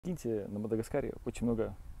Прикиньте, на Мадагаскаре очень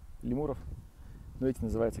много лемуров, но эти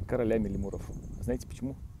называются королями лемуров. Знаете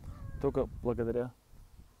почему? Только благодаря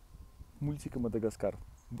мультика «Мадагаскар».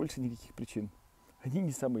 Больше никаких причин. Они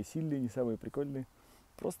не самые сильные, не самые прикольные.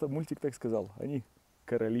 Просто мультик так сказал. Они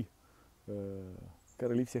короли.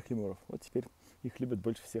 Короли всех лемуров. Вот теперь их любят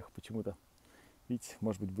больше всех почему-то. Видите,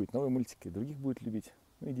 может быть, будет новый мультик, и других будет любить.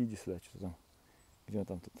 Ну иди сюда, что-то там. Где он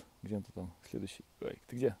там тут? Где он там? Следующий. Ой,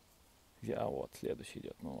 ты где? Где? А вот, следующий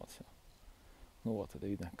идет. Ну вот, все. Ну вот, это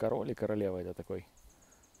видно. Король и королева это такой.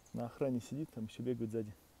 На охране сидит, там еще бегают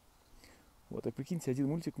сзади. Вот, и прикиньте, один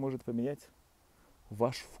мультик может поменять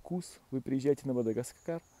ваш вкус. Вы приезжаете на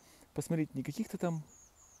Мадагаскар, посмотреть не каких-то там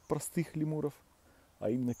простых лемуров,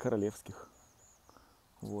 а именно королевских.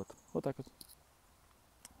 Вот, вот так вот.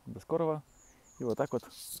 До скорого. И вот так вот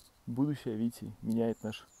будущее, видите, меняет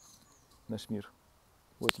наш мир.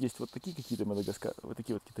 Вот есть вот такие какие-то Мадагаскар, вот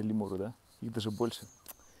такие вот какие-то лемуры, да? Их даже больше.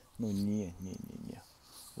 Ну не.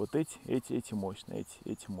 Вот эти мощные,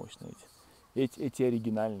 эти мощные, эти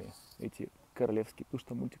оригинальные, эти королевские, потому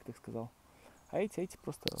что мультик так сказал. А эти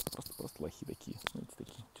просто лохи такие. Знаете,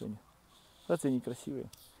 такие, что они? Разве они красивые?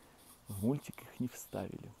 В мультик их не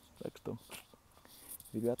вставили. Так что,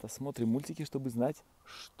 ребята, смотрим мультики, чтобы знать,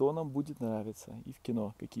 что нам будет нравиться. И в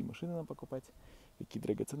кино, какие машины нам покупать, какие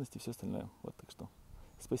драгоценности и все остальное. Вот, так что,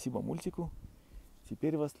 спасибо мультику.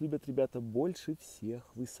 Теперь вас любят, ребята, больше всех.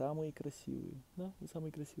 Вы самые красивые. Да, вы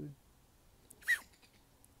самые красивые.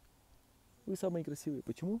 Вы самые красивые.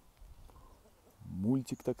 Почему?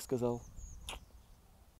 Мультик так сказал.